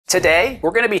Today,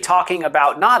 we're going to be talking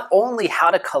about not only how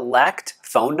to collect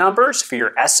phone numbers for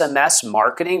your SMS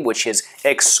marketing, which has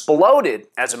exploded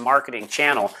as a marketing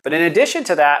channel, but in addition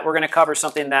to that, we're going to cover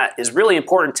something that is really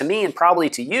important to me and probably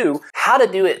to you, how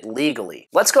to do it legally.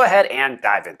 Let's go ahead and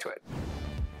dive into it.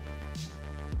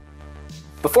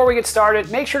 Before we get started,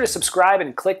 make sure to subscribe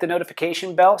and click the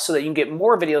notification bell so that you can get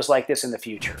more videos like this in the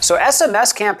future. So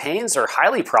SMS campaigns are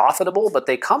highly profitable, but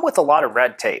they come with a lot of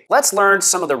red tape. Let's learn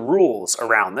some of the rules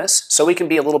around this so we can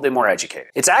be a little bit more educated.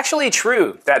 It's actually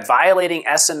true that violating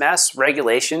SMS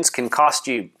regulations can cost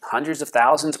you hundreds of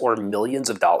thousands or millions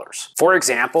of dollars. For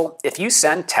example, if you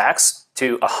send texts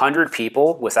to 100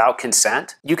 people without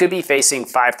consent, you could be facing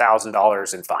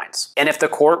 $5,000 in fines. And if the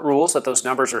court rules that those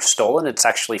numbers are stolen, it's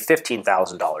actually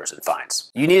 $15,000 in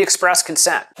fines. You need express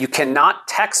consent. You cannot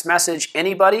text message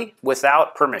anybody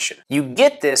without permission. You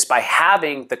get this by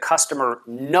having the customer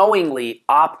knowingly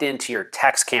opt into your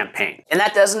text campaign. And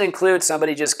that doesn't include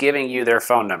somebody just giving you their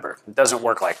phone number. It doesn't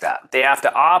work like that. They have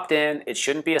to opt in. It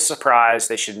shouldn't be a surprise.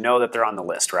 They should know that they're on the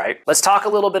list, right? Let's talk a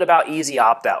little bit about easy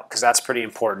opt-out, because that's pretty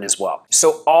important as well.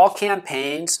 So all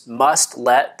campaigns must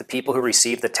let the people who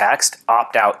receive the text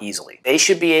opt out easily. They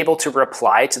should be able to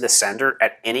reply to the sender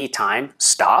at any time,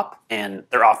 stop, and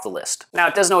they're off the list. Now,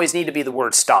 it doesn't always need to be the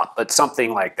word stop, but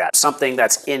something like that. Something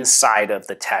that's inside of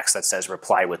the text that says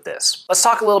reply with this. Let's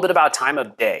talk a little bit about time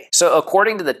of day. So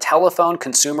according to the Telephone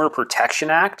Consumer Protection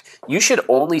Act, you should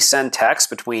only send texts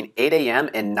between 8 a.m.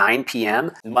 and 9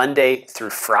 p.m. Monday through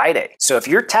Friday. So if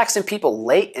you're texting people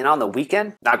late and on the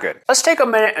weekend, not good. Let's take a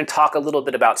minute and talk a little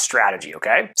bit about strategy,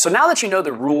 okay? So now that you know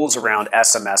the rules around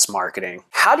SMS marketing,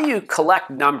 how do you collect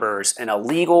numbers in a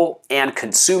legal and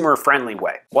consumer-friendly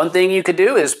way? One thing you could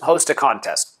do is host a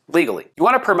contest. Legally. You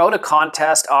want to promote a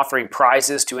contest offering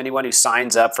prizes to anyone who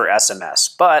signs up for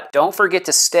SMS, but don't forget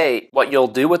to state what you'll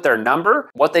do with their number,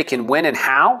 what they can win and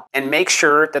how, and make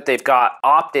sure that they've got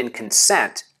opt-in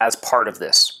consent as part of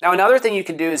this. Now, another thing you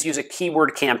can do is use a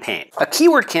keyword campaign. A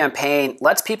keyword campaign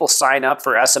lets people sign up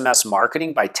for SMS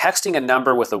marketing by texting a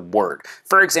number with a word.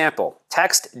 For example,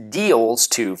 text deals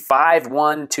to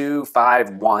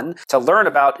 51251 to learn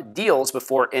about deals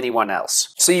before anyone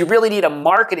else. So you really need a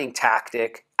marketing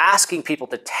tactic asking people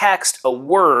to text a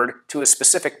word to a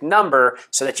specific number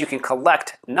so that you can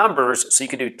collect numbers so you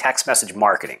can do text message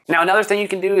marketing. Now, another thing you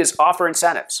can do is offer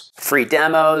incentives. Free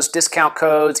demos, discount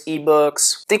codes,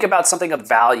 ebooks. Think about something of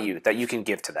value that you can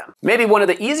give to them. Maybe one of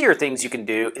the easier things you can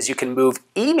do is you can move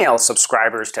email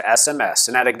subscribers to SMS.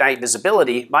 And at Ignite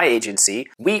Visibility, my agency,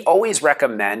 we always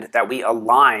recommend that we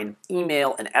align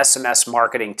email and SMS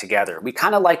marketing together. We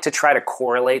kind of like to try to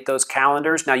correlate those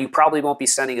calendars. Now, you probably won't be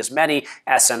sending as many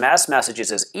SMS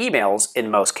messages as emails in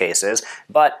most cases,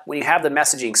 but when you have the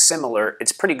messaging similar,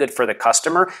 it's pretty good for the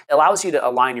customer. It allows you to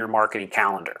align your marketing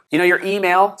calendar. You know, your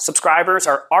email subscribers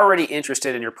are already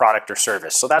interested in your product or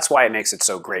service, so that's why it makes it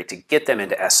so great to get them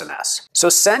into SMS. So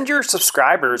send your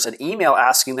subscribers an email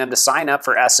asking them to sign up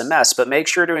for SMS, but make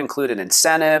sure to include an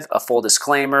incentive, a full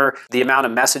disclaimer, the amount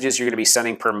of messages you're going to be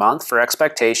sending per month for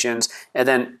expectations, and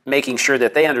then making sure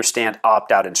that they understand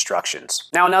opt-out instructions.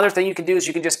 Now, another thing you can do is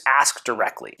you can just ask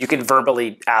directly. You can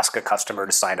verbally ask a customer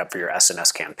to sign up for your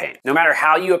SMS campaign. No matter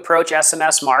how you approach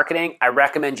SMS marketing, I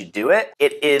recommend you do it.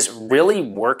 It is really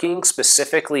working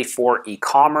specifically for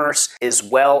e-commerce as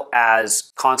well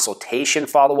as consultation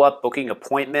follow-up, booking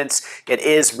appointments. It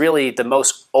is really the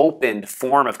most open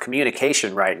form of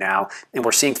communication right now, and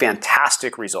we're seeing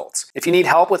fantastic results. If you need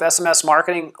help with SMS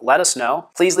marketing, let us know.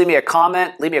 Please leave me a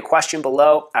comment, leave me a question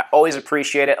below. I always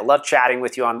appreciate it. I love chatting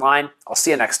with you online. I'll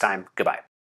see you next time. Goodbye.